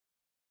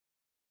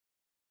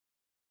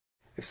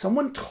If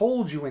someone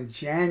told you in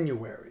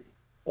January,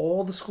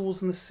 all the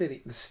schools in the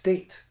city, the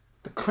state,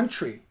 the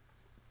country,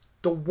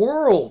 the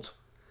world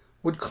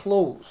would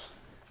close,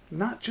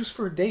 not just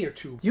for a day or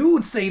two, you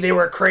would say they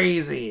were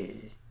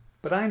crazy.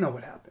 But I know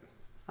what happened.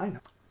 I know.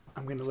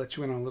 I'm going to let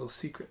you in on a little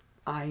secret.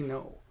 I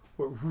know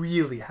what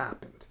really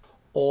happened.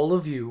 All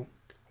of you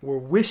were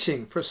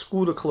wishing for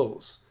school to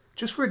close,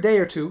 just for a day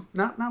or two,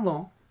 not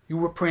long. You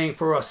were praying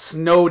for a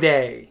snow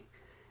day.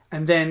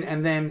 And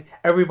then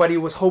everybody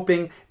was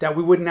hoping that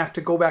we wouldn't have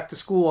to go back to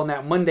school on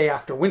that Monday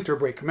after winter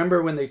break.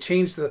 Remember when they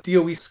changed the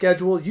DOE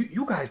schedule?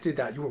 You guys did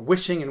that. You were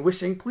wishing and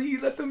wishing,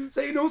 please let them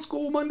say no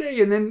school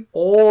Monday. And then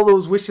all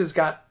those wishes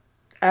got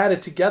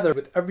added together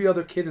with every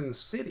other kid in the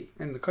city,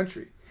 in the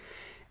country.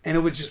 And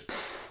it was just,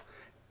 poof.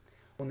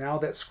 Well, now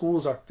that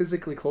schools are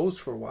physically closed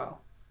for a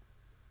while,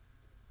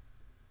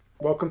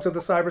 welcome to the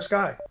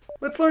Cybersky.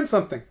 Let's learn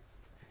something.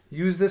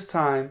 Use this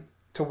time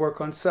to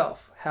work on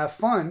self, have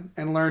fun,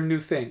 and learn new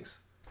things.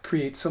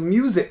 Create some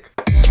music.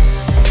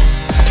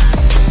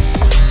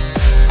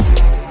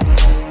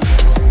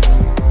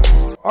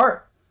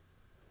 Art.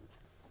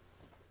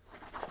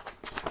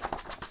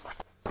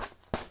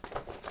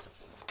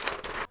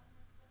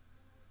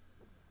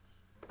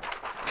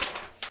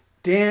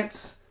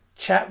 Dance,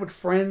 chat with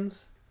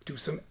friends, do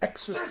some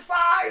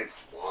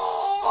exercise.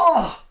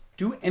 Oh!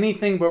 Do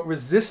anything but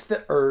resist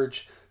the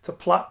urge to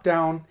plop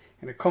down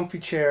in a comfy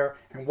chair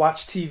and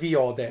watch TV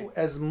all day.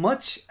 As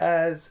much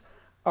as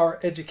our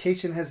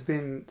education has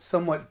been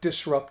somewhat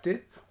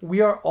disrupted,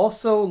 we are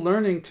also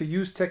learning to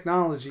use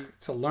technology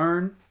to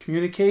learn,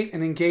 communicate,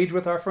 and engage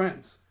with our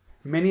friends.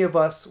 Many of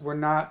us were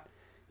not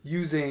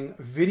using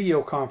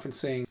video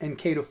conferencing, and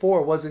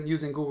K-4 wasn't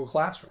using Google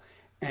Classroom.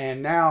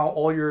 And now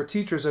all your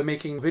teachers are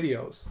making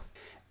videos.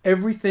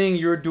 Everything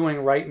you're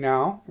doing right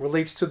now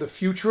relates to the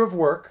future of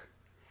work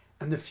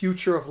and the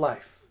future of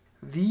life.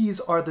 These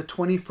are the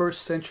 21st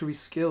century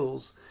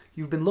skills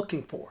you've been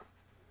looking for.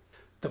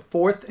 The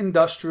fourth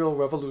industrial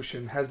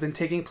revolution has been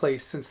taking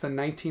place since the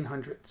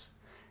 1900s.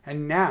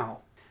 And now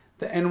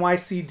the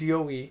NYC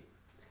DOE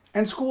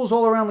and schools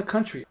all around the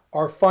country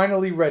are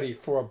finally ready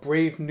for a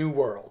brave new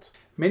world.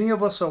 Many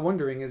of us are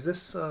wondering, is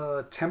this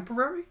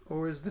temporary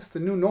or is this the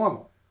new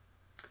normal?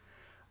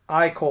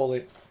 I call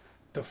it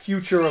the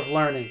future of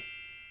learning.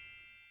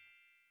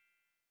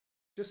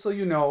 Just so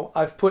you know,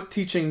 I've put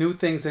teaching new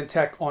things in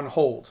tech on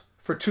hold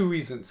for two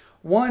reasons.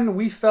 One,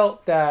 we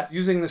felt that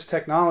using this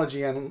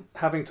technology and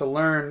having to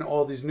learn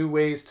all these new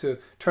ways to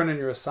turn in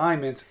your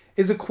assignments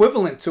is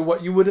equivalent to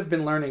what you would have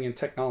been learning in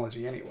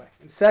technology anyway.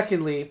 And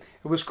secondly,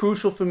 it was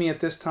crucial for me at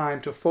this time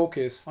to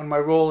focus on my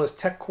role as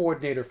tech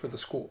coordinator for the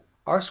school.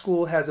 Our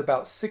school has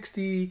about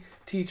 60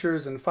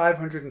 teachers and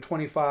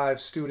 525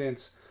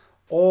 students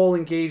all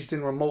engaged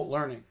in remote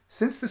learning.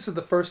 Since this is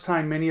the first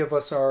time many of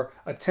us are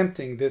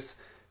attempting this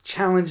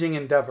challenging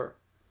endeavor,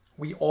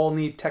 we all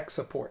need tech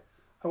support.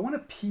 I want to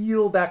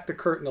peel back the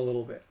curtain a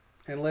little bit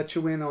and let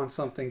you in on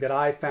something that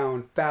I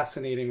found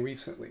fascinating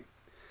recently.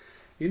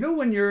 You know,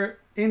 when you're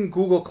in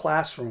Google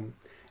Classroom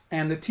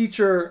and the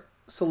teacher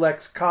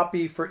selects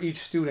copy for each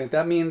student,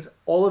 that means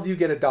all of you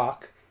get a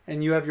doc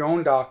and you have your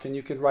own doc and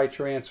you can write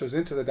your answers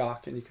into the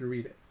doc and you can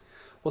read it.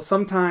 Well,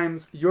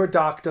 sometimes your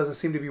doc doesn't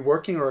seem to be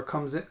working or it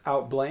comes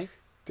out blank.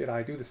 Did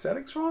I do the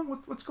settings wrong?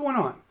 What's going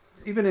on?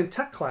 Even in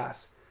tech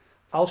class,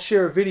 I'll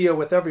share a video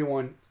with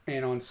everyone,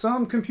 and on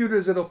some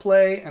computers it'll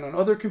play and on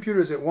other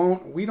computers it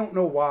won't. We don't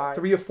know why.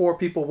 3 or 4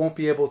 people won't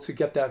be able to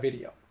get that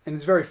video. And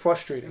it's very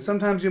frustrating.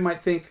 Sometimes you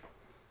might think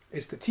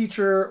it's the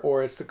teacher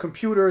or it's the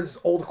computer, this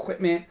old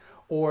equipment,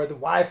 or the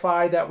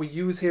Wi-Fi that we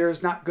use here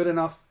is not good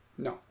enough.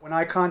 No. When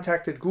I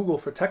contacted Google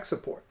for tech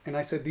support and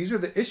I said, these are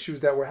the issues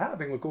that we're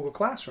having with Google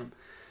Classroom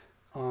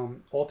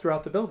all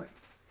throughout the building.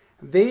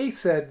 They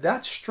said,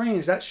 that's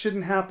strange, that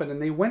shouldn't happen.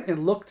 And they went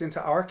and looked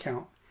into our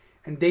account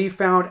and they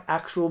found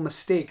actual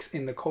mistakes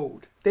in the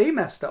code. They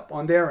messed up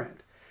on their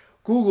end.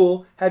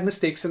 Google had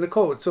mistakes in the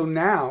code. So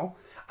now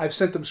I've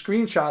sent them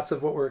screenshots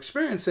of what we're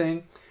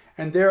experiencing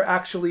and they're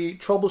actually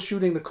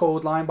troubleshooting the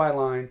code line by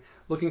line,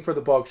 looking for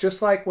the bugs.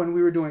 Just like when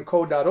we were doing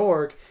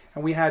code.org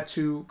and we had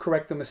to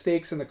correct the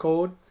mistakes in the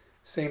code,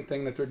 same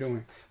thing that they're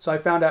doing. So I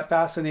found that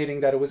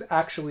fascinating that it was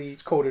actually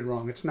coded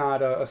wrong. It's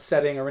not a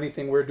setting or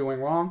anything we're doing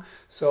wrong.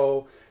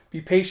 So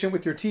be patient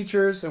with your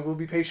teachers and we'll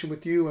be patient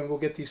with you and we'll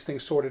get these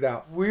things sorted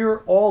out.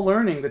 We're all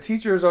learning. The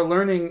teachers are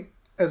learning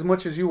as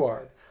much as you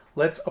are.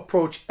 Let's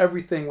approach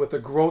everything with a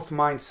growth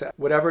mindset.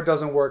 Whatever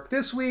doesn't work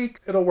this week,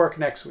 it'll work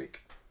next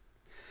week.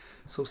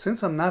 So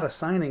since I'm not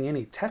assigning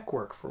any tech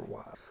work for a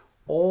while,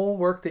 all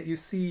work that you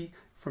see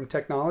from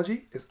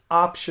technology is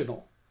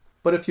optional.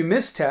 But if you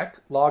miss tech,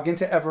 log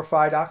into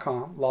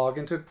EVERFI.com, log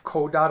into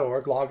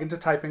code.org, log into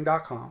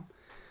typing.com,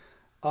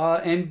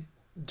 and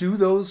do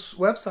those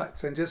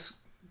websites and just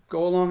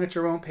go along at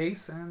your own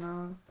pace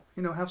and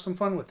have some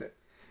fun with it.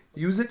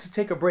 Use it to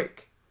take a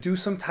break. Do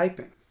some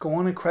typing. Go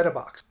on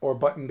Incredibox or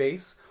Button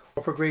Base,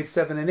 or for grades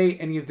 7 and 8,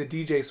 any of the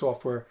DJ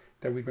software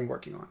that we've been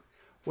working on.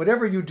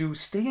 Whatever you do,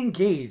 stay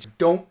engaged.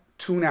 Don't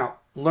tune out.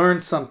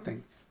 Learn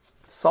something.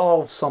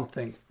 Solve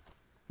something.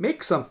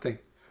 Make something.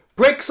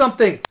 Break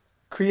something!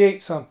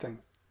 Create something.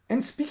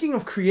 And speaking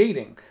of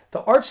creating,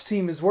 the arts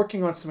team is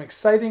working on some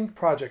exciting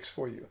projects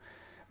for you.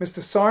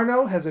 Mr.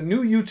 Sarno has a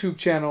new YouTube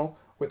channel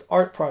with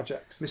art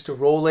projects. Mr.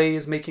 Role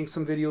is making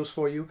some videos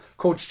for you.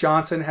 Coach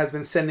Johnson has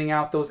been sending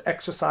out those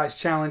exercise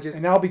challenges,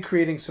 and I'll be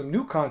creating some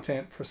new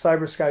content for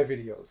Cybersky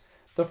videos.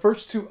 The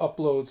first 2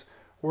 uploads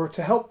were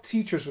to help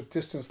teachers with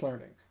distance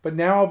learning, but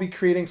now I'll be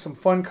creating some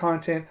fun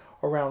content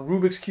around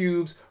Rubik's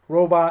Cubes,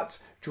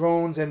 robots,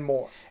 drones, and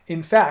more.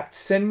 In fact,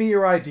 send me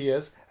your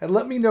ideas and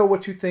let me know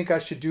what you think I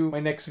should do my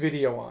next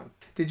video on.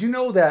 Did you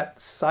know that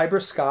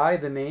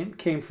Cybersky, the name,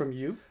 came from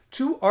you?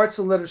 2 arts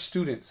and letters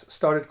students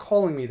started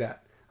calling me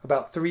that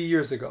about 3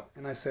 years ago.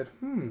 And I said,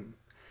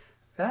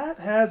 that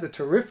has a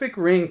terrific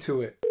ring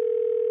to it.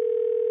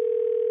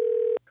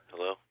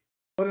 Hello?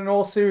 But in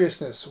all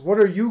seriousness, what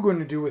are you going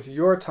to do with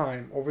your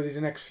time over these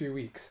next few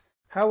weeks?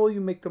 How will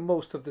you make the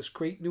most of this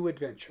great new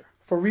adventure?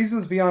 For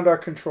reasons beyond our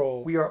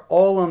control, we are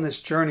all on this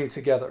journey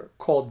together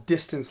called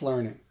distance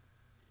learning.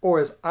 Or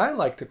as I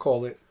like to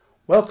call it,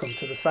 welcome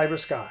to the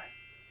Cybersky.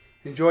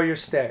 Enjoy your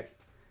stay.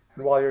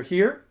 And while you're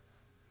here,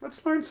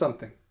 let's learn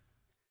something.